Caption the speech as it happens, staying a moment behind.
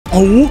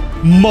Oh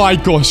my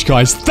gosh,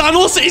 guys.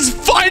 Thanos is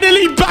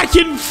finally back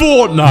in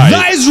Fortnite.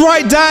 That is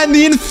right, Dan.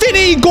 The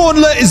Infinity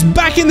Gauntlet is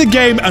back in the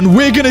game, and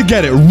we're gonna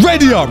get it.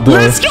 Ready up, bro.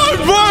 Let's go,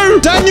 bro.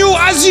 Daniel,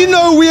 as you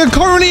know, we are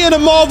currently in a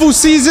Marvel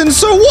season,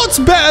 so what's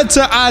better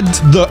to add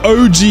the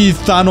OG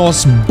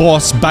Thanos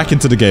boss back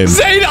into the game?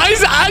 Zane, that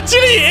is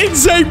actually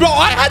insane, bro.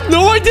 I had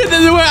no idea that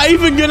they were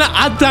even gonna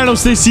add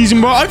Thanos this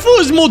season, bro. I thought it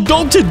was more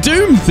Doctor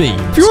Doom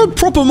themed. If you're a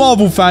proper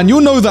Marvel fan,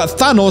 you'll know that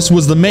Thanos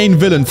was the main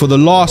villain for the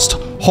last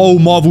whole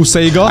Marvel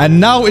saga, and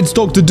now it's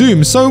Doctor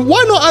Doom, so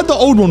why not add the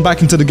old one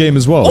back into the game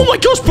as well? Oh my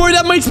gosh, bro,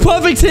 that makes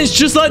perfect sense.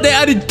 Just like they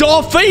added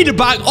Darth Vader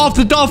back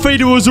after Darth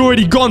Vader was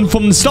already gone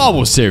from the Star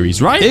Wars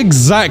series, right?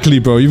 Exactly,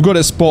 bro. You've got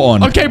it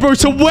spot on. Okay, bro,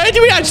 so where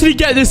do we actually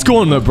get this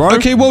gauntlet, bro?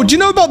 Okay, well, do you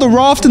know about the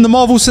raft in the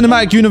Marvel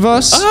Cinematic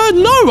Universe?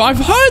 No, I've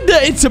heard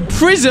that it's a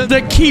prison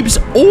that keeps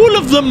all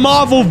of the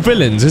Marvel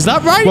villains. Is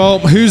that right? Well,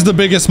 who's the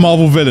biggest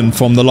Marvel villain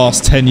from the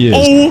last 10 years?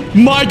 Oh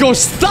my gosh,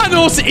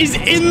 Thanos is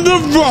in the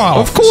raft.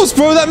 Of course,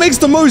 bro. That makes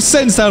the most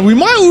sense, Dan. We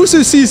might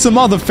also see some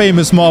other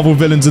famous Marvel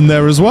villains in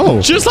there as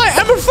well. Just like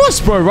Emma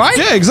Frost, bro, right?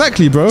 Yeah,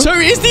 exactly, bro. So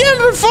is the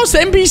Emma Frost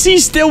NPC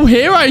still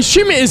here? I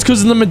assume it is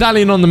because of the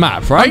medallion on the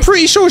map, right? I'm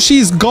pretty sure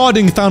she's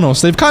guarding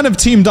Thanos. They've kind of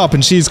teamed up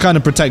and she's kind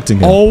of protecting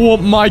him. Oh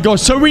my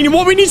gosh. So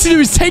what we need to do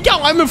is take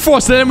out Emma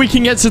Frost and then we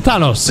can get to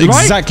Thanos,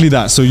 right? Exactly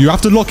that. So you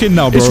have to lock in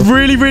now, bro. It's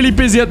really, really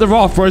busy at the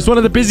raft, bro. It's one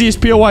of the busiest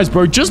POIs,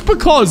 bro. Just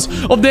because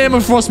of the Emma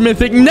Frost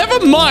mythic.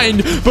 Never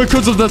mind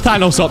because of the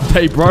Thanos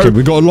update, bro. Okay,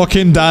 we got to lock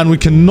in, Dan. We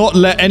cannot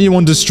let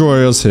anyone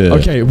destroy us here.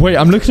 Okay, wait.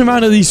 I'm looking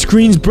around at these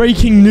screens.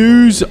 Breaking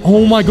news.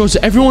 Oh my gosh.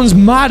 Everyone's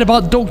mad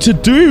about Doctor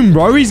Doom,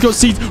 bro. He's got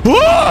seeds.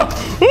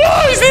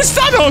 Oh, is this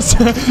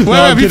Thanos?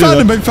 Where have you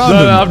found him? Have you found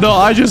him? No, I'm not.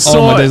 I just saw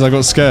Oh my days, I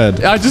got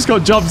scared. I just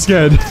got jump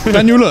scared.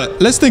 Daniel,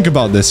 look, let's think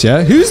about this,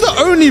 yeah? Who's the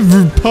only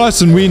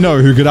person we know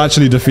who could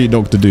actually defeat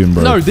Doctor Doom,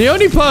 bro? No, the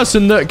only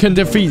person that can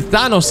defeat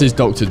Thanos is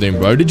Doctor Doom,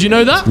 bro. Did you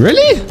know that?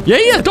 Really?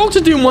 Yeah. Doctor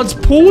Doom once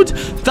pulled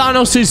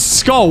Thanos'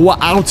 skull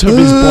out of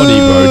his body,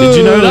 bro. Did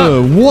you know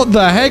that? What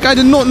the heck? I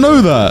did not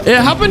know that. It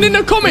happened in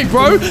the comic,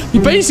 bro.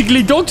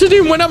 Basically, Doctor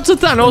Doom went up to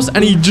Thanos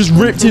and he just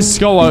ripped his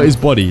skull out of his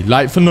body,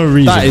 like, for no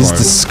reason, That is bro.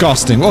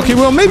 disgusting. Okay,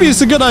 well, maybe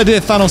it's a good idea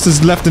Thanos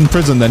is left in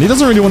prison then. He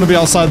doesn't really want to be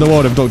outside the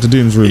world if Doctor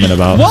Doom's rooming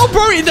about. Well,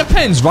 bro, it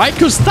depends, right?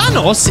 Because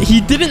Thanos, he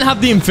didn't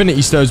have the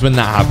Infinity Stones when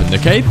that happened,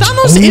 okay?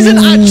 Thanos isn't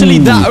actually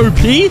that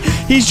OP.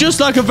 He's just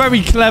like a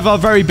very clever,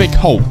 very big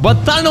Hulk. But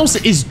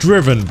Thanos is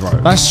driven, bro.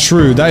 That's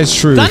true. That is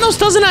true. Thanos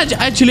doesn't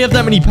actually have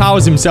that many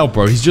powers himself,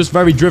 bro. He's just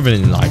very driven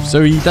in life.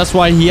 So that's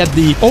why he had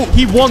the... Oh,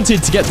 he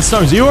wanted to get the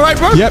stones. Are you alright,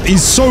 bro? Yep,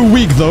 he's so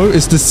weak, though.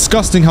 It's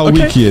disgusting how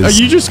weak he is. Are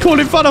you just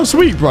calling Thanos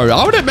weak, bro?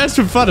 I wouldn't mess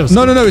with Thanos.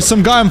 No, it's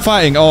some guy I'm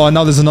fighting. Oh,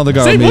 now there's another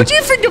guy on me. What do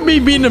you think of me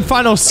being a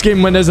Thanos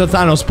skin when there's a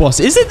Thanos boss?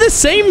 Is it the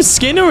same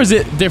skin or is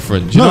it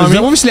different? Do you know what I they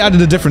mean? obviously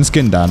added a different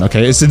skin, Dan,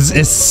 okay?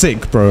 It's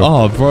sick, bro.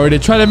 Oh, bro, they're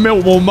trying to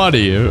milk more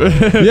money.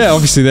 Yeah,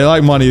 obviously, they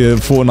like money in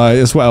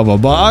Fortnite. It's whatever.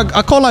 But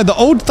I can't lie. The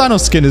old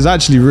Thanos skin is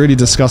actually really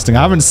disgusting.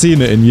 I haven't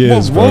seen it in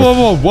years,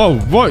 bro.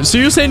 Whoa. So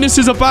you're saying this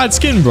is a bad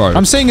skin, bro?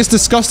 I'm saying it's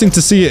disgusting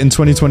to see it in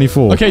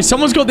 2024. Okay,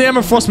 someone's got the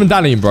Emma Frost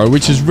medallion, bro,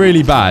 which is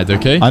really bad,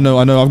 okay? I know.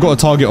 I've got a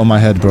target on my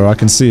head, bro. I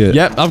can see it.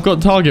 Yep, I've got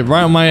a target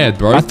right on my head,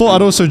 bro. I thought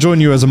I'd also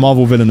join you as a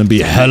Marvel villain and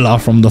be Hela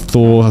from the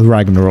Thor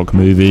Ragnarok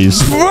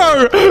movies.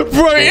 Bro,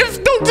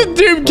 if Doctor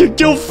Doom can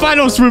kill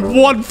Thanos with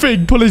one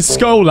thing, pull his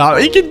skull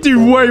out, he can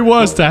do way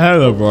worse to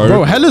Hela, bro.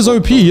 Bro, Hela's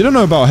OP. You don't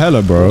know about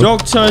Hela, bro.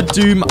 Doctor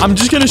Doom. I'm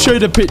just going to show you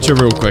the picture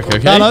real quick,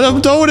 okay? And I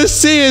don't want to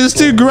see it. It's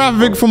too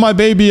graphic for my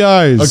baby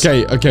eyes.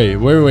 Okay.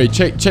 Wait.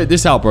 Check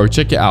this out, bro.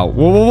 Check it out.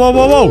 Whoa.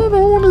 I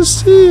don't want to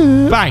see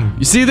it. Bang.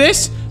 You see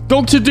this?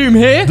 Doctor Doom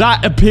here,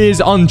 that appears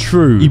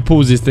untrue. He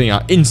pulls his thing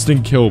out.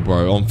 Instant kill,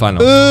 bro, on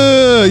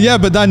Thanos. Yeah,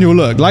 but Daniel,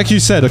 look, like you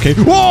said, okay.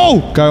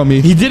 Whoa! Guy on me.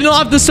 He did not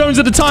have the stones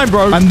at the time,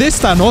 bro. And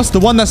this Thanos, the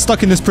one that's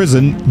stuck in this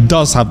prison,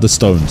 does have the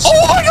stones.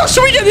 Oh my gosh,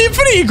 so we get the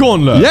Infinity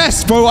Gauntlet?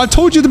 Yes, bro, I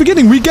told you at the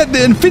beginning, we get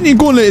the Infinity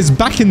Gauntlet is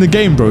back in the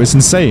game, bro. It's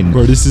insane.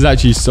 Bro, this is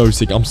actually so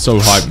sick. I'm so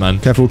hyped, man.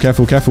 Careful.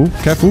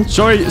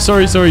 Sorry.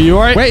 You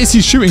alright? Where is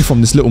he shooting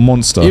from, this little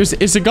monster?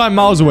 It's a guy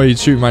miles away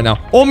he's shooting right now.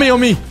 On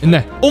me. In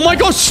there. Oh my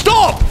gosh,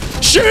 stop!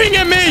 Shooting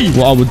at me!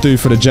 What I would do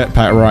for the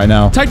jetpack right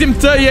now. Tagged him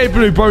 38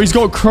 blue, bro. He's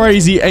got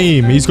crazy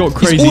aim. He's all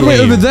the way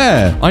over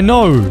there. I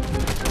know.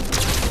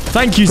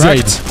 Thank you,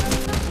 Zaid.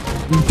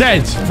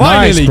 Dead.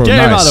 Finally. Nice, bro, Get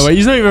him out of the way.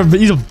 He's not even...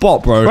 He's a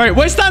bot, bro. Right,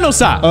 where's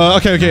Thanos at?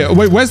 Okay.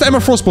 Wait, where's the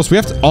Emma Frost boss? We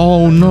have to...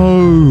 Oh,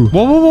 no.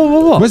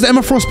 What? Where's the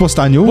Emma Frost boss,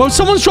 Daniel? Well,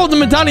 someone's dropped the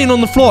medallion on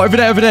the floor. Over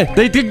there.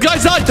 The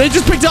guys died. They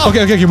just picked it up.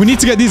 Okay. We need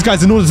to get these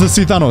guys in order to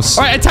see Thanos.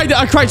 All right, I tagged it.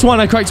 I cracked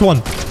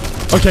one.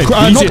 Okay,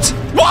 knocked.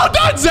 Well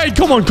done, Zaid.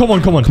 Come on. Come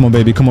on,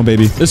 baby.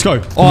 Let's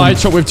go. Oh, I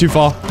shot with too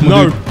far.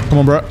 No. Come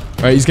on, bro. All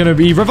right, he's going to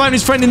be reviving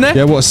his friend in there.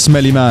 Yeah, what a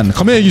smelly man.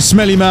 Come here, you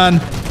smelly man.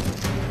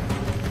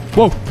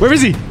 Whoa, where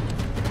is he?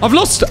 I've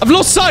lost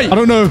sight. I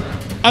don't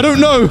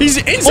know. He's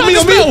inside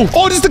the middle.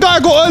 Oh, this is the guy I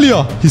got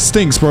earlier. He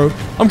stinks, bro.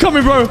 I'm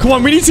coming, bro. Come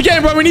on, we need to get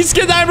him, bro. We need to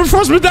get that Emma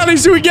Frost medallion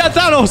so we get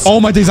Thanos. Oh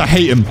my days, I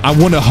hate him. I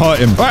want to hurt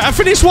him. All right, I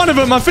finished one of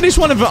them. I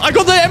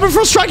got the Emma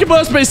Frost striker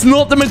burst, but it's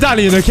not the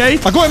medallion, okay?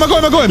 I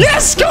got him.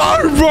 Yes,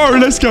 go, bro.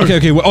 Let's go.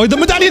 Okay. Oh, the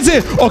medallion's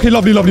here. Okay,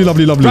 lovely.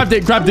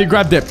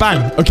 Grabbed it.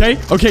 Bang.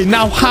 Okay,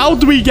 now how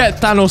do we get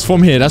Thanos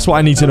from here? That's what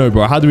I need to know,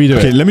 bro. How do we do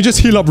it? Okay, let me just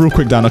heal up real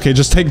quick, Dan. Okay,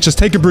 just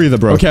take a breather,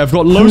 bro. Okay, I've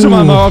got loads of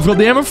ammo. I've got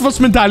the Emma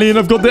Frost medallion.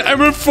 I've got the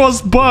Emma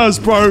Frost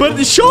burst, bro.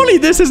 But surely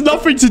this has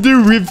nothing to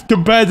do with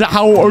compared to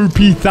how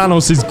OP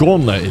Thanos'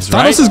 gauntlet is,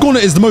 right? Thanos'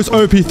 gauntlet is the most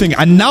OP thing.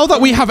 And now that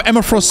we have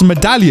Emma Frost's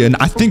medallion,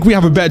 I think we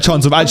have a better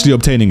chance of actually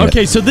obtaining it.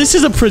 Okay, so this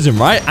is a prison,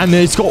 right? And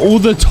it's got all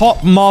the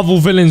top Marvel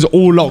villains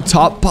all locked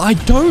up. But I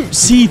don't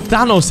see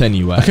Thanos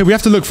anywhere. Okay, we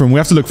have to look for him.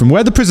 Where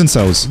are the prison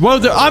cells? Well,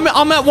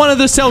 I'm at one of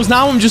the cells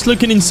now. I'm just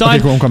looking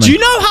inside. Okay, cool, I'm coming. Do you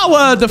know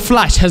how the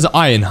Flash has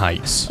Iron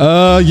Heights?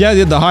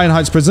 Yeah, the Iron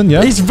Heights prison,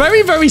 yeah. It's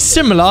very, very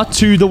similar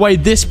to the way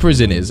this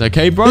prison is,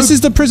 okay, bro? This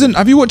is the prison.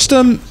 Have you watched,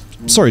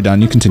 Sorry,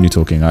 Dan, you continue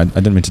talking. I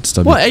didn't mean to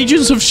disturb you. What,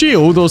 Agents of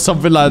S.H.I.E.L.D. or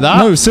something like that?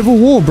 No, Civil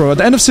War, bro. At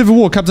the end of Civil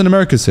War, Captain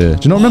America's here.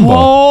 Do you not remember?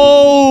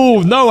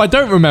 Oh, no, I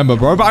don't remember,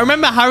 bro. But I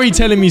remember Harry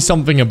telling me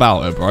something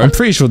about it, bro. I'm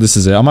pretty sure this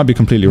is it. I might be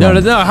completely wrong.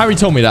 No, Harry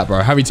told me that,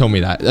 bro. Harry told me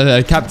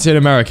that. Captain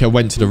America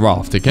went to the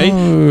raft, okay?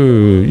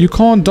 Oh, you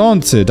can't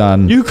dance it,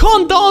 Dan. You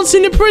can't dance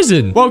in a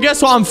prison. Well,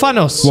 guess what? I'm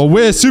Thanos. Well,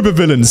 we're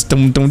supervillains.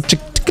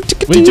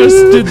 We just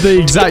did the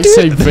exact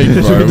same thing,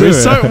 bro.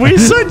 We're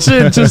such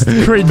just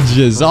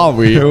cringes, aren't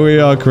we? We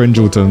are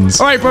cringeletons.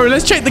 All right, bro,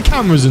 let's check the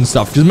cameras and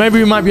stuff, because maybe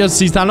we might be able to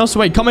see Thanos.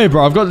 Wait, come here,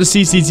 bro. I've got the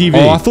CCTV.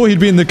 Oh, I thought he'd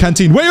be in the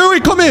canteen. Wait,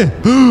 come here.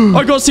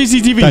 I got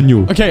CCTV.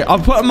 Daniel. Okay, I'll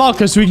put a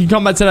marker so we can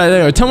come back to that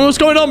later. Tell me what's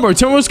going on, bro.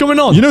 Tell me what's going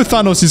on. You know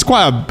Thanos is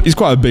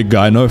quite a big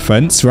guy, no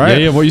offense, right?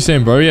 Yeah, what are you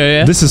saying, bro?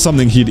 Yeah. This is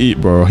something he'd eat,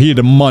 bro.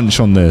 He'd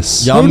munch on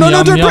this. Yum, no,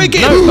 yum, don't yum. break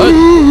it.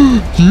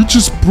 No, You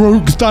just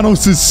broke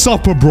Thanos'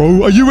 supper,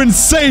 bro. Are you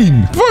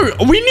insane? bro,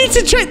 we need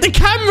to check the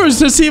cameras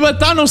to see where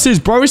Thanos is,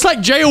 bro. It's like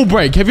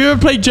Jailbreak. Have you ever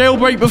played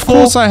Jailbreak before?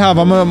 Of course I have.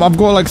 I've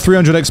got like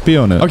 300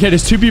 XP on it. Okay,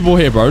 there's two people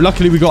here, bro.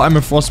 Luckily, we got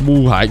Emma Frost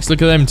wall hacks.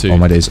 Look at them two. Oh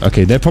my days.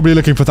 Okay, they're probably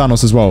looking for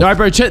Thanos as well. All right,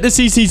 bro, check the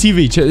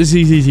CCTV. Check the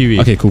CCTV.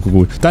 Okay, cool.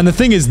 Then the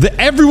thing is that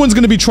everyone's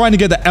going to be trying to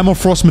get the Emma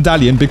Frost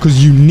medallion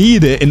because you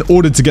need it in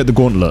order to get the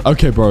gauntlet.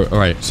 Okay, bro. All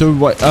right. So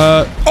what?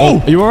 Are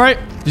you all right?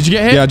 Did you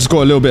get hit? Yeah, I just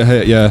got a little bit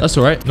hit, yeah. That's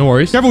all right. No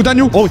worries. Careful,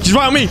 Daniel. Oh, he's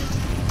right on me.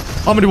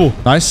 I'm on the wall.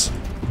 Nice.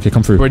 Okay,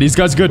 come through. Bro, these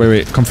guys are good.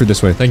 Wait, come through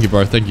this way. Thank you,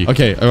 bro. Thank you.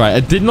 Okay, all right. I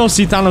did not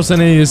see Thanos on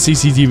any of the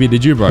CCTV.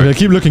 Did you, bro? Okay,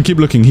 keep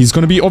looking. He's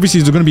going to be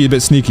a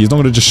bit sneaky. He's not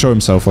going to just show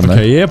himself on there.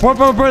 Okay, yeah, bro.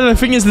 The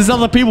thing is, there's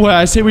other people here.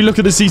 I say we look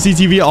at the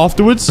CCTV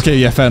afterwards. Okay,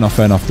 yeah, fair enough.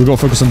 We've got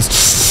to focus on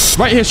this.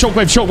 Right here,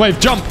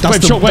 shockwave, jump. That's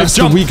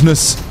the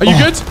weakness. Are you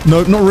good?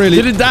 No, not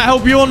really. Did that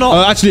help you or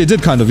not? Actually, it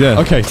did kind of, yeah.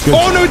 Okay, good.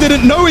 Oh, no, it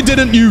didn't. No, it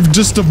didn't. You've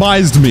just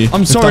demised me.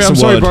 I'm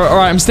sorry, bro. All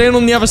right, I'm staying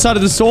on the other side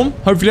of the storm.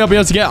 Hopefully, I'll be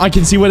able to I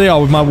can see where they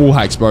are with my wall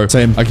hacks, bro.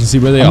 Same. I can see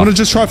where they are. I'm going to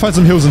just try to find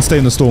some hills and stay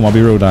in the storm. I'll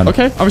be real, Dan.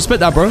 Okay, I respect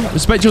that, bro. I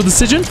respect your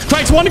decision.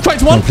 Cracked one.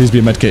 No, please be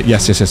a medkit.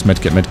 Yes.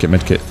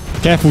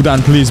 Medkit. Careful,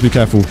 Dan. Please be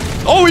careful.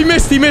 Oh, he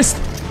missed.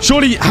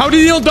 Surely, how did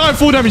he not die at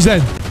full damage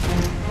then?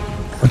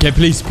 Okay,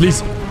 please.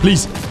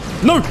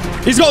 No,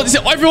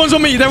 everyone's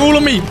on me. They're all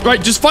on me.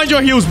 Right, just find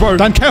your heals, bro.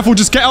 Dan, careful.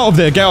 Just get out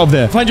of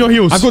there. Find your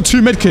heals. I've got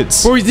 2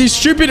 medkits. Bro, this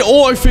stupid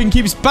auto thing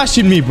keeps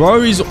bashing me,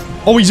 bro. He's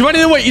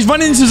running away. He's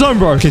running into zone,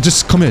 bro. Okay,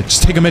 just come here.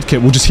 Just take a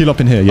medkit. We'll just heal up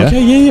in here, yeah?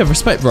 Okay, yeah.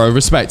 Respect, bro.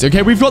 Respect.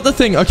 Okay, we've got the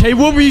thing. Okay,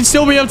 will we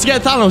still be able to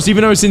get Thanos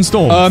even though it's in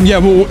storm? Yeah,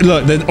 well,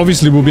 look, then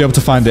obviously we'll be able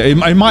to find it. It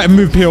might have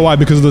moved POI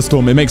because of the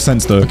storm. It makes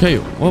sense, though. Okay,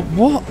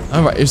 what?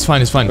 All right, it's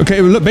fine.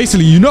 Okay, well, look,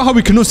 basically, you know how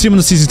we cannot see him on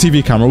the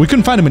CCTV camera? We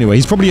couldn't find him anyway.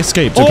 He's probably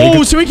escaped.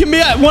 Okay, so we can be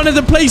at one of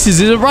the places.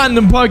 It's a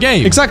random per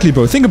game. Exactly,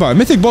 bro. Think about it.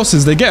 Mythic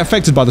bosses, they get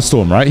affected by the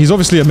storm, right? He's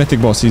obviously a mythic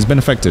boss. He's been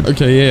affected.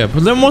 Okay, yeah.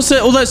 But then what's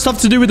all that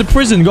stuff to do with the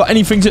prison? Got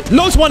anything to...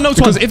 Note one.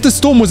 Because if the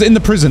storm was in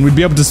the prison, we'd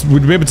be able to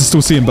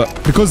still see him.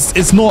 But because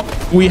it's not,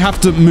 we have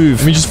to move.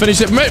 Let me just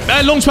finish it.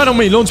 Launch pad on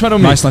me.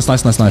 Nice. I'm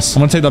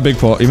gonna take that big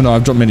pot, even though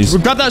I've dropped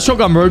minis. Grab that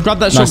shotgun, bro. Grab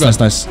that shotgun.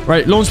 Nice.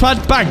 Right, launch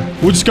pad. Bang.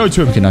 We'll just go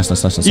to him. Okay, nice.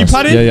 You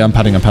padding? Yeah, I'm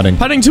padding.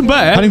 Paddington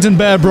Bear? Paddington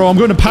Bear, bro. I'm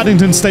going to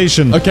Paddington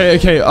Station. Okay.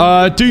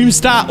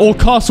 Doomstat or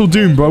Castle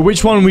Doom, bro.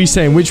 Which one are we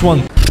saying? Which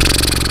one?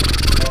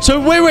 So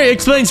wait,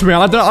 explain to me.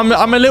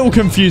 I'm a little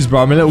confused,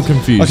 bro.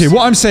 Okay,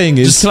 what I'm saying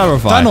is... Just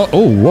clarify. Thanos...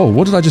 Oh, whoa,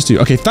 what did I just do?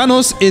 Okay,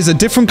 Thanos is a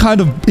different kind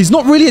of... He's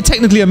not really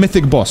technically a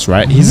mythic boss,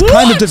 right? He's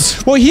kind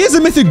of... Well, he is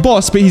a mythic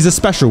boss, but he's a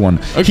special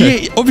one.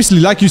 Okay. Obviously,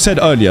 like you said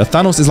earlier,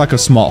 Thanos is like a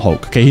smart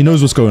Hulk, okay? He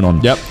knows what's going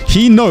on. Yep.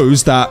 He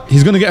knows that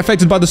he's going to get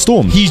affected by the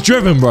storm. He's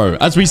driven, bro.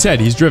 As we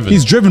said, he's driven.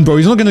 He's driven, bro.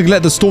 He's not going to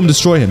let the storm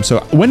destroy him. So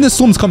when the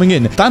storm's coming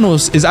in,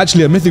 Thanos is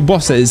actually a mythic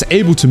boss that is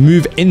able to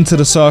move into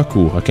the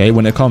circle, okay,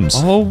 when it comes.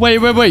 Oh,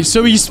 wait.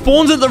 So he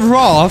spawns at the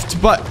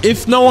raft, but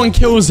if no one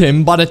kills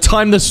him, by the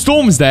time the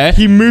storm's there,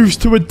 he moves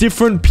to a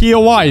different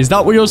POI. Is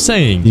that what you're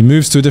saying? He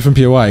moves to a different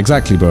POI.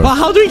 Exactly, bro. But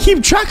how do we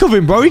keep track of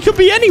him, bro? He could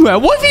be anywhere.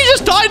 What if he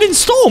just died in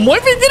storm?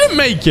 What if he didn't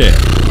make it?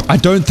 I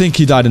don't think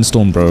he died in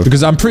Storm, bro.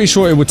 Because I'm pretty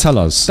sure it would tell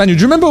us. Daniel,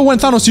 do you remember when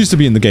Thanos used to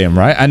be in the game,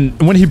 right? And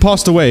when he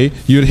passed away,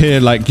 you'd hear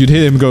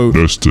him go,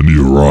 Destiny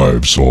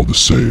arrives all the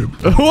same.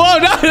 Whoa,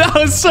 that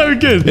was so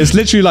good. it's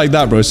literally like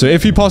that, bro. So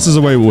if he passes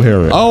away, we'll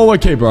hear it. Oh,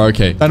 okay, bro.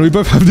 Okay. And we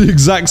both have the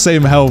exact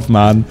same health,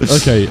 man.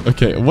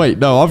 Okay. Wait,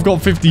 no, I've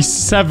got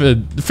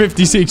 57,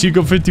 56. You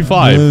got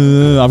 55.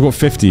 I've got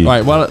 50.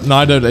 Right, well, no,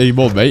 I don't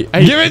anymore, mate.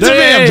 Hey, Give it to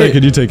me. I'm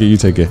taking. You take it. You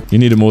take it. You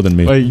need it more than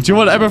me. Wait, do you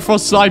want an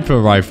Everfrost sniper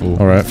rifle?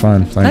 All right,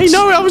 fine. Thanks. Hey,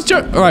 no, I was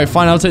joking. All right,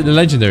 fine. I'll take the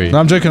legendary. No,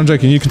 I'm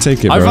joking. You can take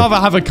it, bro. I'd rather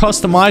have a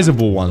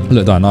customizable one.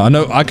 Look, Dan, I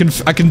know I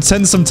can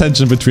sense some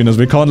tension between us.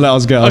 We can't let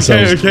us get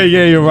ourselves. Okay,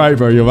 yeah, you're right,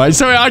 bro. You're right.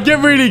 Sorry, I get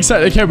really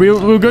excited. Okay,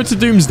 we'll go to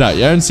Doomsday,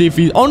 yeah, and see if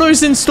he... Oh, no,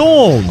 it's in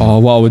Storm. Oh,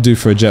 what I would do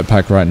for a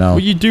jetpack right now.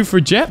 What you do for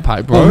a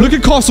jetpack, bro? Oh, look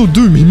at Castle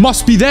Doom. He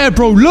must be there,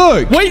 bro.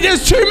 Look. Wait,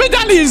 there's 2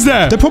 medallions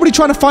there. They're probably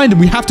trying to find him.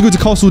 We have to go to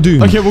Castle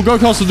Doom. Okay, we'll go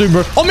Castle Doom,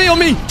 bro. On me.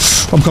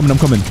 I'm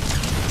coming.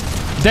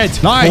 Dead.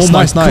 Nice, oh my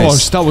nice.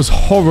 gosh, that was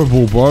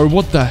horrible, bro.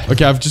 What the?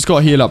 Okay, I've just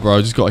got to heal up,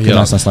 bro. Nice.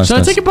 Should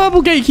I take a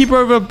purple gatekeeper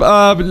over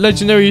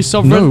legendary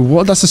sovereign? No,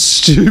 what? That's the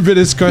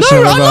stupidest question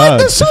No, I've ever I like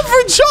heard. the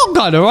sovereign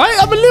shotgun, all right?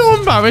 I'm a little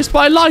embarrassed, but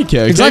I like it.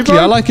 Okay, Exactly,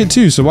 bro? I like it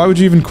too. So why would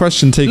you even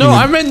question taking? No,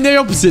 I meant the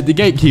opposite, the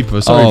gatekeeper.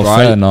 Sorry, oh,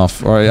 right? fair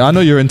enough. All right, I know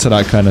you're into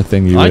that kind of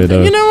thing, you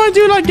weirdo. You know, I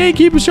do like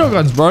gatekeeper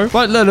shotguns, bro.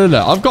 But look.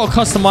 I've got a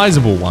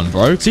customizable one,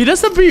 bro. See,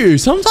 that's the beauty.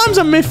 Sometimes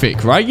a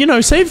mythic, right? You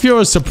know, say if you're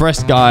a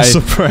suppressed guy.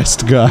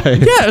 Suppressed guy.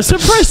 Yeah, a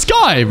suppressed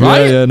guy,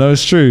 right? Yeah, no,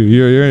 it's true.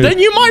 You're Then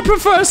you might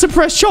prefer a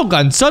suppressed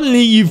shotgun.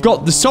 Suddenly, you've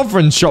got the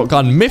sovereign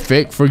shotgun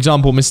mythic, for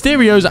example,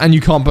 Mysterio's, and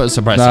you can't put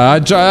a suppressor. Nah,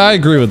 I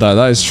agree with that.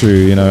 That is true.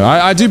 You know,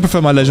 I do prefer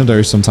my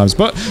legendary sometimes,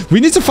 but we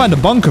need to find a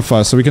bunker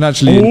first so we can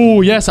actually. Oh,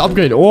 yes,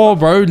 upgrade. Or,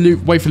 bro,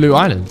 wait for Loot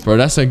Island. Bro,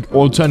 that's an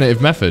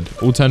alternative method.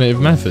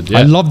 Yeah.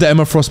 I love the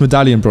Emma Frost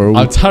medallion, bro.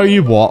 I'll tell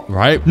you what,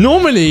 right?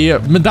 Normally,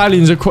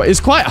 medallions are it's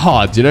quite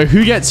hard, you know?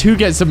 Who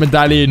gets a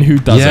medallion, who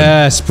doesn't?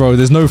 Yes, bro.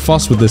 There's no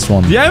fuss with this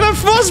one. Yeah, but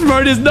fuss,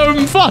 bro. There's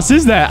no fuss,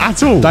 is there,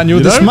 at all? Daniel,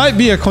 you this know? might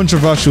be a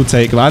controversial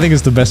take, but I think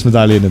it's the best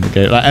medallion in the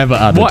game, like ever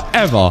added.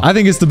 Whatever. I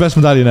think it's the best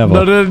medallion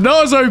ever. No,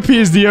 not as OP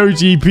as the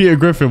OG Peter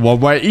Griffin one,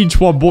 where each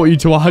one brought you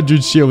to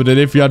 100 shield, and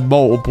if you had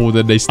multiple,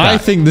 then they stack. I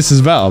think this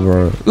is better,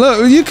 bro.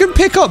 Look, you can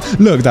pick up...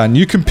 Look, Dan,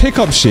 you can pick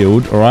up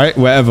shield, all right?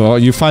 Wherever.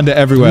 You find it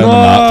everywhere on the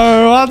map.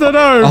 No, I don't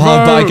know, bro.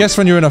 But I guess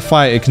when you're in a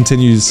fight, it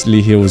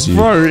continuously heals you.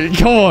 Bro,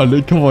 come on.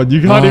 You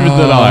can't even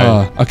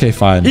deny. Okay,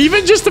 fine.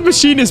 Even just the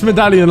Machinist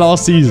medallion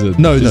last season.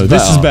 No,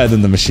 this is better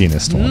than the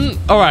Machinist one.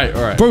 All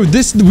right. Bro,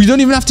 we don't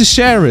even have to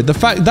share it. The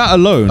fact that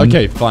alone.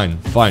 Okay, fine.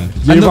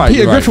 And the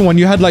Peter Griffin one,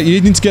 you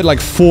need to get like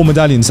 4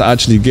 medallions to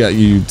actually get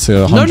you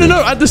to 100.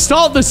 No. At the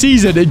start of the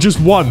season, it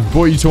just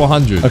brought you to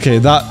 100. Okay,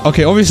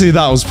 obviously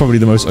that was probably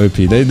the most OP.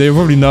 They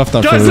probably nerfed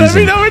that Guys, for a let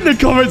me reason. know in the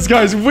comments,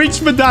 guys,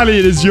 which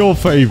medallion is your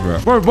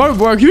favorite? Bro,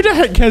 who the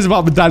heck cares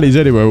about medallions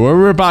anyway?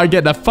 We're about to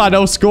get the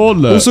Thanos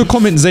Gauntlet. Also,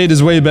 comment Zayd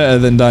is way better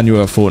than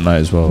Daniel at Fortnite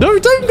as well. No,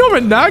 don't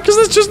comment that, because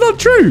that's just not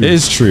true. It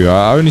is true.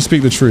 I only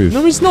speak the truth.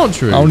 No, it's not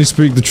true. I only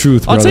speak the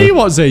truth, brother. I'll tell you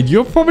what, Zayd,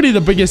 you're probably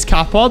the biggest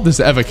capper that's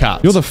ever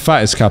capped. You're the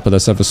fattest capper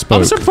that's ever spoke.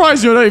 I'm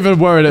surprised you're not even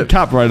wearing a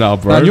cap right now,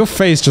 bro. Man, your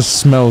face just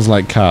smells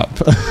like cap.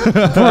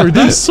 Bro,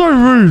 that's so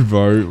rude,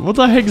 bro. What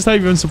the heck is that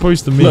even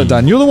supposed to mean? Look,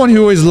 Dan, you're the one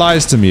who always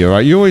lies to me, all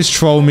right? You always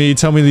troll me,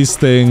 tell me these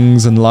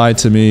things, and lie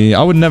to me.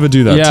 I would never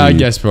do that to you. Yeah, I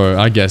guess, bro.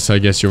 I guess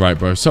you're right,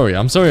 bro. Sorry,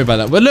 I'm sorry about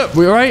that. But look,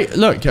 we're right.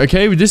 Look,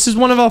 okay, this is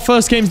one of our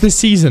first games this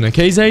season,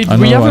 okay, Zayd?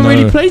 We haven't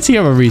really played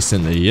together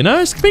recently, you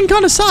know? It's been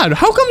kind of sad.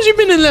 How comes you've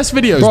been in less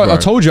videos, bro? I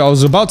told you I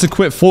was about to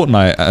quit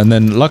Fortnite, and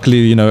then luckily,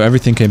 you know,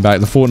 everything came back.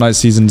 The Fortnite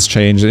season's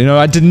changed. You know,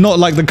 I did not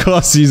like the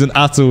car season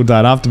at all,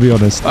 Dan. I have to be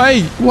honest.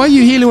 Hey, why are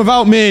you healing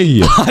without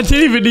me? I didn't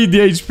even need the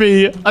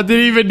HP.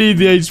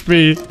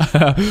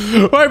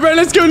 Right, bro,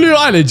 let's go Loot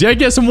Island, yeah?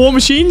 Get some war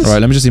machines. All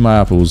right, let me just eat my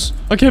apples.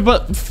 Okay,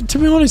 but to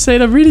be honest,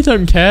 Zayd, I really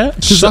don't care.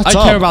 Shut I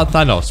up. care about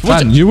Thanos.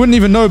 Dan, you wouldn't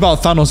even know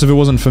about Thanos if it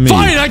wasn't for me.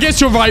 Fine, I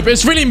guess you're right, but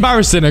it's really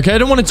embarrassing, okay? I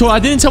don't want to talk. I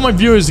didn't tell my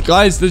viewers,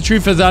 guys. The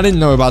truth is, I didn't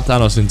know about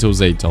Thanos until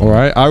Zayd told me. All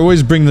right, I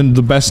always bring them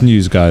the best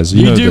news, guys.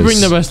 You know do this. bring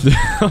the best.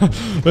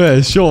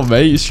 Yeah, sure,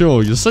 mate.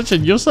 Sure. You're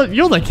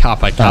the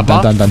kappa. Dan.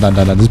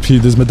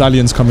 There's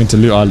medallions coming to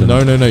Loot Island. No.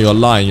 You're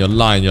lying.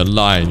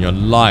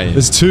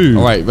 There's 2.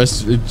 All right,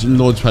 let's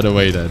launch pad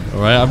away then.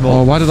 All right, I'm not.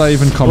 Oh, why did I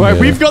even come All right,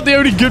 here? we've got the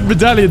only good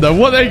medallion though.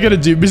 What are they gonna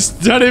do?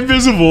 Turn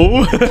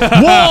invisible?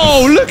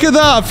 Whoa, look at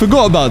that. I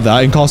forgot about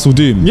that in Castle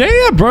Doom. Yeah,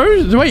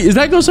 bro. Wait, is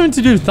that got something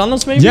to do with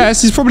Thanos, maybe?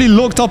 Yes, he's probably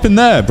locked up in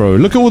there, bro.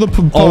 Look at all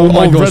the Oh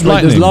my gosh, red wait,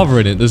 lightning. there's lava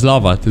in it. There's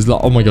lava.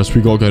 Oh my gosh,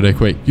 we gotta go there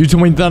quick. You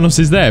told me Thanos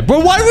is there.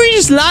 Bro, why were you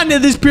just landing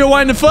at this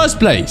POI in the first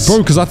place? Bro,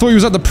 because I thought he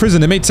was at the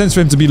prison. It made sense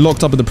for him to be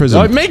locked up at the prison.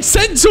 Oh, it makes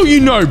sense till you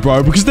know,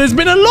 bro, because there's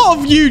been a lot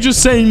of you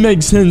just saying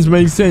makes sense,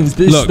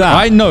 this, Look, that.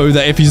 I know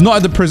that if he's not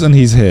at the prison,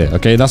 he's here.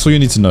 Okay, that's all you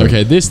need to know.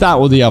 Okay, this, that,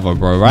 or the other,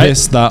 bro, right?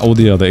 This, that, or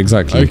the other,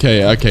 exactly.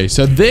 Okay.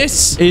 So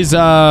this is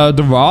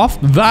the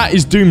raft. That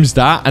is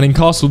Doomsday, and in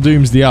Castle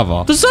Doom's the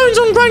other. The zone's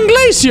on Grand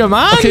Glacier,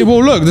 man. Okay,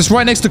 well, look, this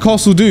right next to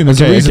Castle Doom.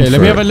 Okay,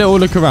 let me have a little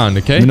look around,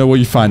 okay? Let me know what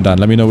you find, Dan.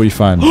 Let me know what you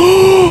find.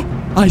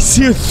 I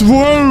see a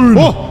throne.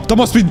 Oh, that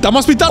must be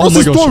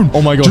Thanos' throne.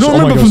 Oh my gosh. Do you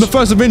not remember from the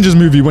first Avengers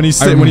movie when he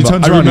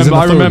turns around?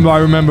 I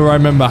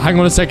remember. Hang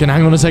on a second.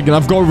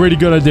 I've got a really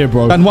good idea,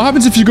 bro. And what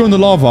happens if you go in the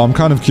lava? I'm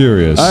kind of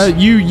curious.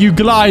 You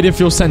glide if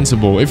you're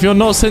sensible. If you're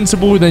not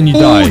sensible, then you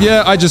die. Oh,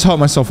 yeah, I just hurt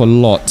myself a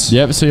lot.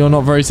 Yep, so you're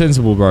not very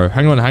sensible, bro.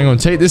 Hang on.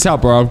 Take this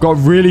out, bro. I've got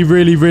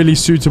really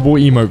suitable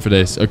emote for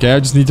this. Okay, I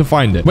just need to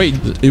find it. Wait,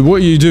 what are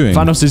you doing?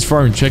 Thanos'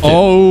 throne. Check it.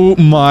 Oh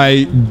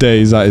my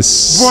days, that is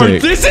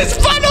sick. Bro, this is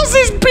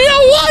Thanos'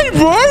 POI,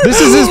 bro. This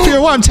is his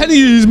POI. I'm telling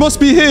you, he must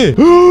be here.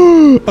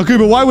 Okay,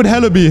 but why would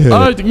Hela be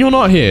here? You're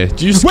not here.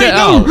 Do you just Wait, get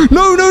out?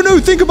 No.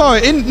 Think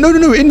about it.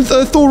 In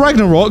Thor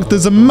Ragnarok,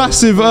 there's a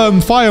massive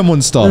fire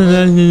monster.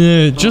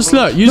 Just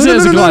look. Use it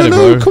as a glider,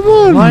 bro. Come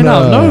on. Line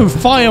up. No,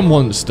 fire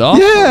monster.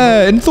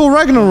 Yeah, in Thor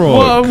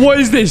Ragnarok. What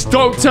is this?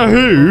 Doctor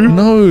Who?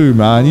 No,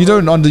 man. You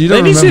don't remember.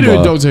 They need to do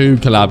a Doctor Who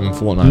collab in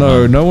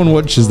Fortnite. No one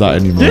watches that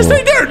anymore. Yes,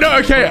 they do. No,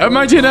 okay.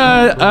 Imagine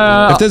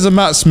if there's a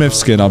Matt Smith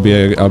skin, I'll be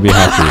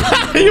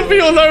happy. You'll be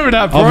all over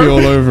that, bro. I'll be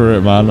all over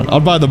it, man. I'll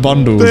buy the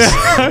bundles.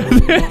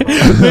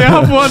 They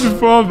have one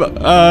from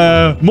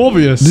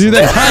Morbius. Do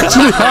they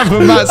actually have a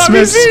Matt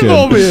Smith skin?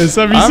 Have you seen Morbius?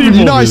 Have you seen Morbius?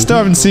 You know, I still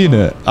haven't seen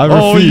it. I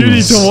refuse. You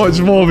need to watch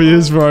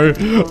Morbius, bro.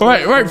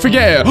 Right,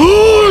 forget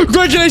it.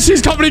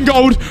 Granulation's covered in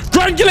gold.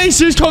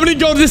 Granulation's covered in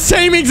gold. The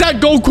same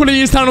exact gold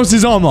quality as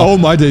Thanos' armor. Oh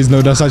my days,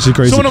 no, that's actually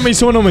crazy.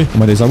 Someone on me. Oh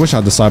my days, I wish I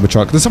had the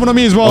Cybertruck. There's someone on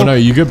me as well. Oh no,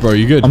 you good, bro?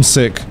 You good? I'm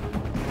sick.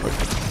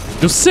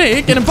 You're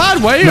sick in a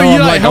bad way? No, Are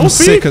you I'm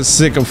healthy? I'm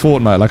sick of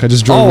Fortnite. Like I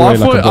just drove away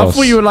like a boss. I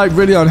thought you were like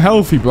really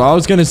unhealthy, bro. I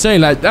was gonna say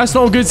like that's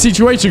not a good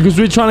situation because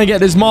we're trying to get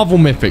this Marvel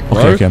mythic,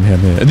 bro. Okay, I'm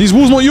here. Are these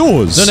walls not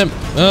yours?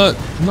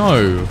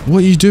 No. What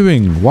are you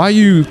doing? Why are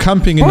you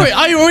camping in? Bro,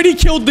 I already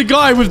killed the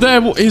guy with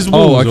his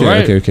walls. Oh,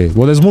 okay.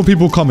 Well, there's more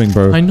people coming,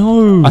 bro. I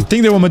know. I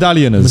think they were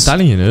medallioners.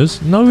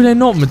 Medallioners? No, they're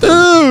not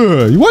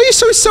medallioners. Why are you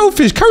so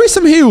selfish? Carry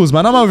some heals,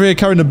 man. I'm over here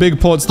carrying the big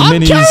pots, the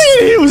minis. I'm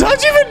carrying heals. How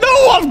do you even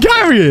know what I'm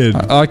carrying?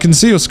 I can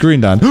see your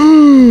screen, Dan.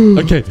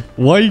 Okay,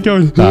 why are you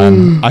going?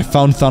 Dan, I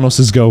found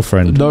Thanos'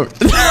 girlfriend. No.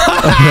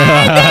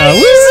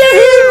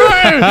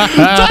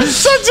 That's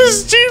such a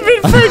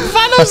stupid thing.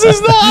 Thanos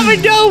does not have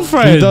a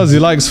girlfriend. He does. He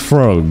likes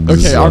frogs.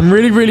 Okay, I'm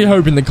really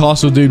hoping the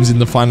Castle Doom's in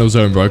the final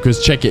zone, bro.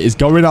 Because check it, it's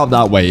going up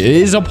that way. It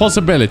is a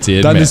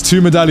possibility. Dan, there's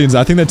 2 medallions.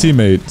 I think they're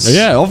teammates.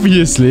 Yeah,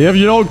 obviously. If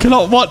you don't,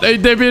 what?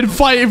 They've been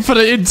fighting for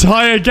the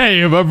entire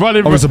game. I'm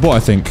running. Oh, it's a bot, I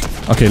think.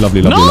 Okay,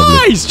 lovely.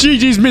 Nice!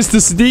 GG's,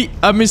 Mr. Sneak.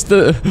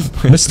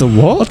 Mr.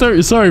 what?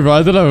 Sorry, bro.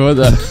 I don't know what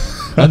that.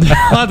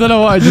 I don't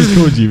know what I just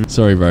called you.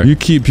 Sorry, bro. You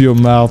keep your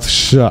mouth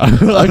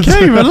shut.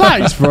 Okay,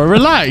 relax, bro.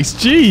 Relax.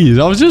 Jeez,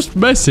 I was just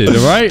messing,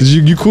 all right?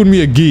 You called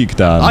me a geek,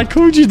 Dan. I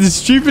called you the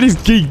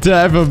stupidest geek to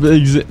ever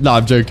exist. No,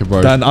 I'm joking,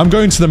 bro. Dan, I'm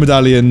going to the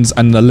medallions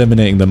and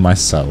eliminating them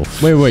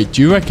myself. Wait.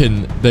 Do you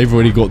reckon they've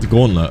already got the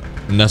gauntlet?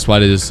 And that's why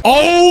they just...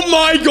 Oh,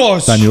 my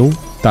gosh! Daniel,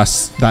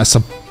 that's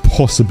a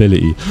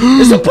possibility.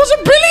 It's a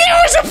possibility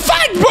or it's a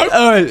fact, bro?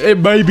 It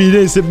may be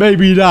this, it may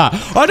be that.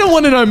 I don't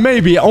want to know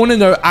maybe. I want to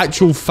know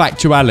actual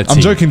factuality. I'm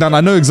joking, Dan.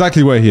 I know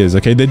exactly where he is,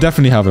 okay? They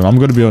definitely have him. I'm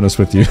going to be honest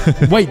with you.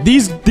 Wait,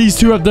 these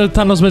two have the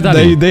Thanos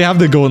medallion? They have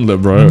the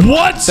gauntlet, bro.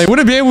 What? They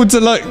wouldn't be able to,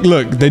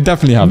 look, they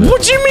definitely have it.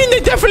 What do you mean they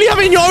definitely have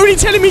it? You're already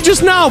telling me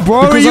just now,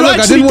 bro. Because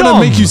I didn't want to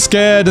make you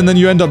scared and then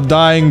you end up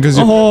dying because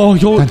you... Oh,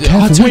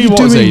 Dan, I'll tell you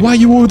what, Zaid. Why are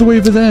you all the way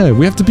over there?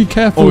 We have to be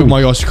careful. Oh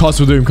my gosh,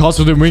 Castle Doom.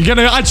 We're going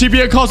to actually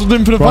be at Castle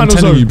Doom for the final zone.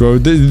 I'm telling you, bro.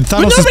 Thanos'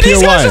 but no, but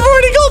these guys have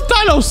already got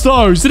Thanos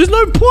though, so there's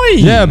no point.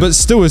 Yeah, but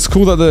still, it's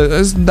cool that that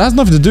has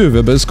nothing to do with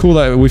it, but it's cool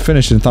that we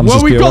finished in Thanos'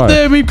 Well,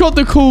 we've got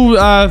the cool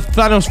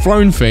Thanos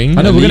throne thing.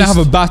 I know, we're going to have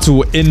a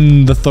battle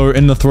in the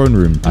throne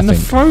room, I think. The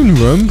throne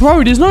room?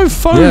 Bro, there's no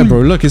phone. Yeah,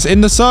 bro, look, it's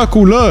in the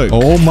circle, look.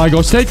 Oh my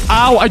gosh,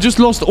 ow, I just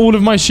lost all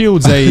of my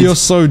shields, Zaid. You're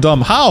so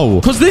dumb. How?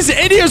 Because this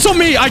idiot's on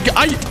me.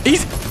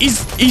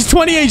 He's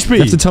 20 HP.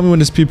 You have to tell me when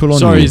there's people on you.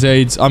 Sorry,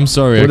 Zaid. I'm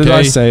sorry, What did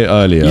I say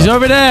earlier? He's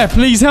over there.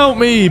 Please help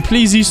me.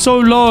 Please, he's so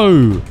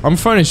low. I'm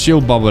throwing a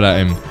shield bubble at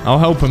him. I'll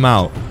help him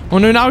out. Oh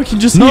no, now we can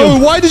just heal. No,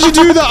 why did you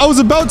do that? I was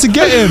about to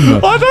get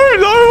him. I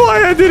don't know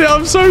why I did it.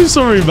 I'm so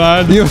sorry,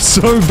 man. You're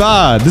so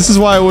bad. This is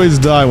why I always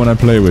die when I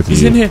play with you.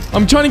 He's in here.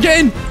 I'm trying to get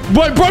in.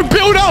 Wait, bro,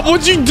 build up.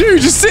 What'd you do?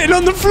 Just sitting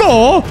on the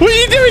floor? What are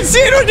you doing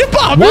sitting on your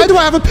butt? Why do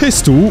I have a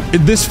pistol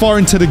this far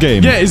into the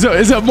game? Yeah, is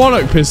it a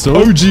Monarch pistol?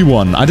 OG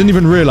one. I didn't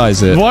even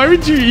realize it. Why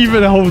would you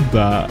even hold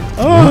that?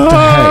 What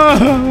the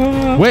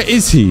heck? Where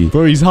is he?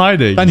 Bro, he's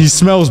hiding. And he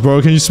smells,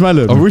 bro. Can you smell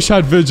him? I wish I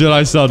had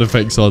visualized sound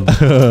effects on. Why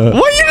are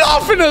you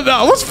laughing at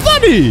that? What's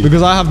funny?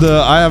 Because I have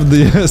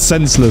the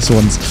senseless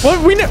ones.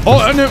 What we know?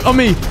 Oh, no, on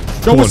me.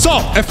 Yo, what's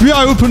up?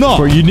 FBI, open up.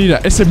 Bro, you need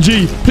an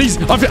SMG. Please,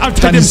 I've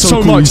taken him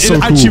so much. It's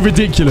actually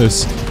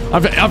ridiculous.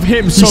 I've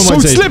hit him so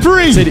much. He's so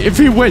slippery. Zaid, if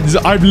he wins,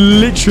 I'm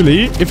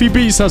literally, if he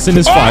beats us in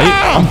this fight,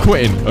 I'm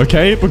quitting,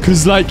 okay?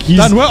 Because, like, he's...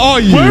 Dan, where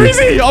are you? Where is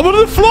he? I'm on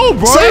the floor,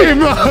 bro. Same,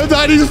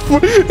 Dan,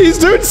 he's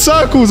doing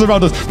circles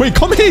around us. Wait,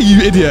 come here,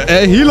 you idiot.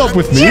 Heal up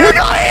with me. You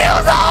got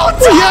healed the whole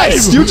time.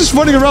 Yes, you're just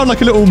running around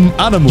like a little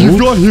animal. You've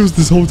got heals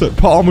this whole time.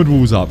 Put armored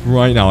walls up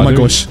right now. Oh my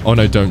gosh. Oh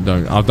no, don't.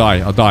 I'll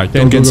die.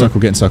 Get in circle,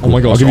 get in circle. Oh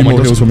my gosh. I'll give you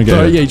more heals when we get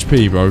 30 it.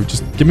 HP, bro.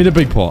 Just give me the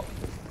big pot.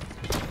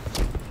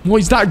 What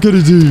is that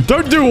gonna do?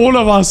 Don't do all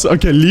of us.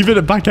 Okay, leave it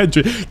at back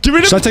entry. Give me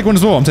the... Should I take one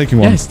as well? I'm taking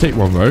one. Yes, take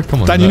one, bro.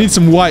 Come on. Dan, you need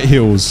some white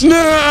heals. No,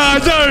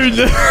 don't.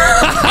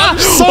 I'm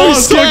so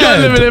scared.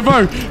 Get limited, bro.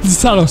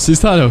 It's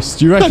Thanos.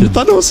 Do you reckon?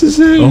 Thanos is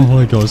here. Oh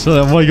my gosh.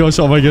 Oh my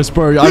gosh,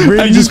 bro. I'm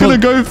really just gonna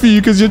go for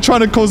you because you're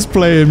trying to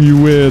cosplay him, you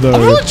weirdo.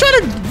 I'm not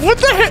trying to... What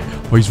the heck?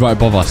 Oh, he's right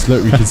above us.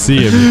 Look, we can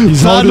see him.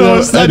 He's holding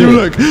us. Daniel,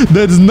 look.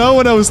 There's no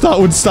one else that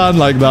would stand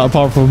like that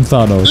apart from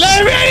Thanos.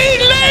 Let me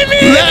in!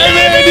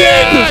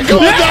 Yeah! Come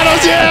on,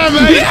 Thanos, yeah,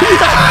 mate!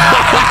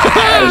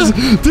 Yes!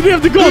 Did he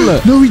have the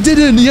gauntlet? No, he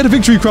didn't. He had a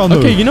victory crown, though.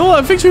 Okay, you know what?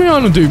 A victory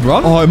crown will do,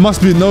 bro. Oh, it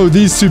must be... No,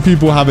 these two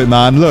people have it,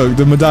 man. Look,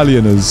 the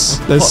medallioners.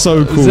 They're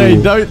so cool. Zay,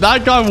 no,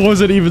 that guy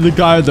wasn't even the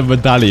guy with the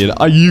medallion.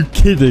 Are you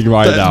kidding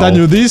right now?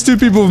 Daniel, these two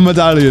people with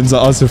medallions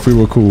are us if we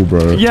were cool,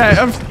 bro.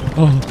 Yeah.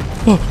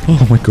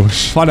 Oh my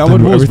gosh. Find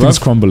armored walls, everything's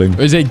bro. crumbling.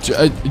 Is it,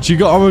 do you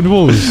got armored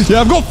walls?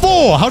 Yeah, I've got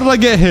 4. How did I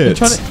get hit?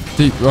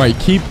 Right,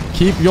 keep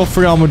your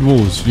 3 armored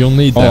walls. You'll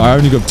need them. Oh, I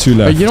only got 2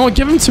 left. But you know what?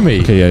 Give them to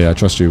me. Okay, yeah, I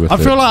trust you with it.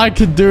 I feel like I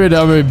could do it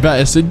a bit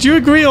better. So do you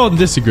agree or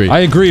disagree?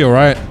 I agree, all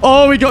right.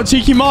 Oh, we got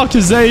cheeky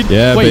markers, Zaid.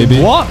 Yeah, Wait,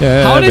 baby. what?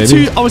 Yeah, How did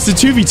baby. it's a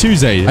 2v2,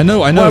 Zaid. I know.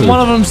 Well, one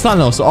of them's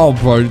Thanos. Oh,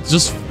 bro,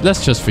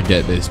 let's just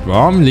forget this, bro.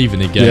 I'm leaving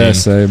the game. Yeah,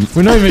 same.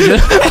 We're not even...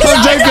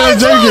 I'm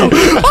joking.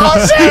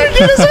 Oh,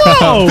 shit, as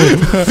well.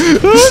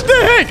 What the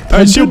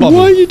heck? Shield bubble.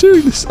 Why are you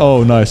doing this?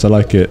 Oh, nice. I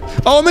like it.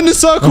 Oh, I'm in the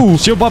circle. Oh,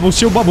 shield bubble. You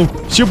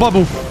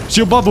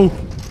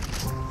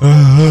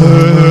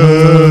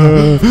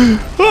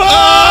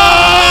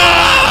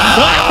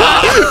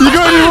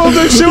got any more of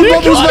those shield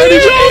bubbles, man? You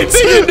can't hear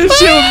anything in the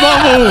shield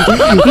bubble.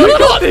 You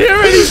can't hear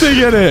anything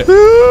in it.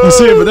 I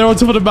see it, but they're on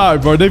top of the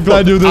mountain, bro. They've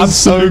got... Daniel, that's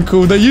so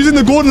cool. They're using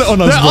the gauntlet on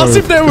us, bro. As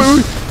if they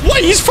were...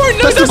 Wait, he's thrown...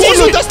 No, That's the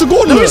gauntlet. That's the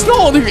gauntlet. No, it's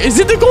not. Is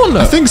it the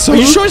gauntlet? I think so. Are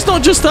you sure it's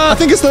not just that? I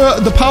think it's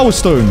the power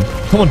stone.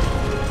 Come on.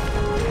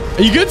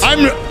 Are you good?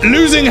 I'm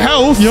losing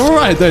health. You're all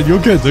right then. You're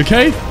good,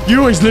 okay? You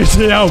always lose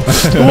your health.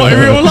 What, in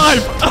real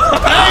life?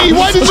 Hey,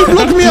 why did you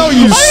block me out,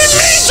 you I didn't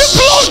mean to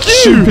block you.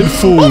 stupid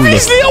fool?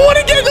 Obviously, I want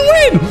to get the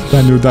win.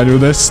 Daniel,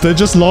 they're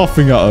just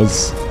laughing at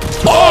us.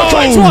 Oh,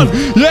 cracked one.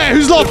 Yeah,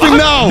 who's laughing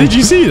now? Did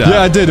you see that?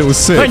 Yeah, I did. It was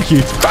sick. Thank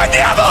you. Crack the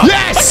hammer.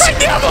 Yes. I cracked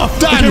the hammer.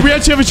 Dan. Okay, we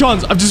actually have a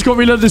chance. I've just got to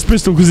reload this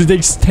pistol because it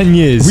takes 10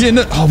 years. We're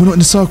not in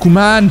the circle,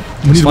 man.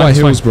 We need fine, white it's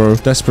heals, fine. bro.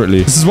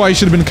 Desperately. This is why you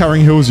should have been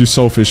carrying heals, you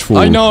selfish fool.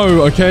 I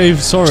know. Okay,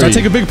 sorry. Should I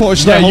take a big pot or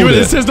should I Yeah, hold you it?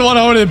 it says the one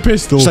holding the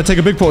pistol. Should I take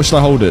a big pot or should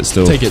I hold it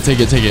still? Take it.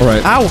 All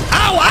right. Ow.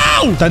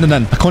 Dan. I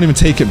can't even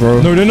take it,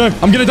 bro. No.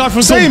 I'm gonna die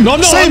from Same. No,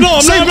 I'm not. I'm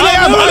not.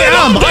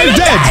 I'm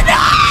dead.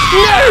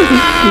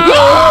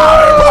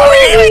 No, bro, we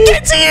didn't even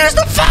get to use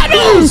the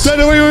Thanos.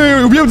 No, wait.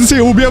 We'll be able to see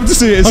it. We'll be able to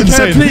see it. It's Okay,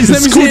 insane. please,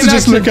 let me it's see cool it to in just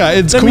action. look at.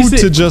 It's Let me cool see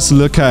to it. just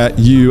look at,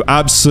 you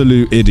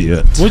absolute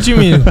idiot. What do you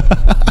mean?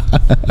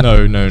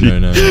 No.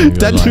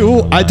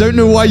 Daniel, I don't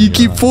know why you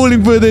keep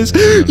falling for this.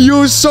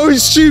 You're so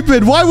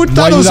stupid. Why would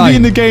Why are you Thanos be lying?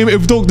 in the game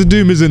if Dr.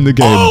 Doom is in the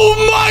game? Oh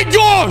my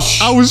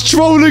gosh! I was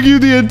trolling you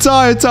the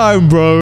entire time, bro.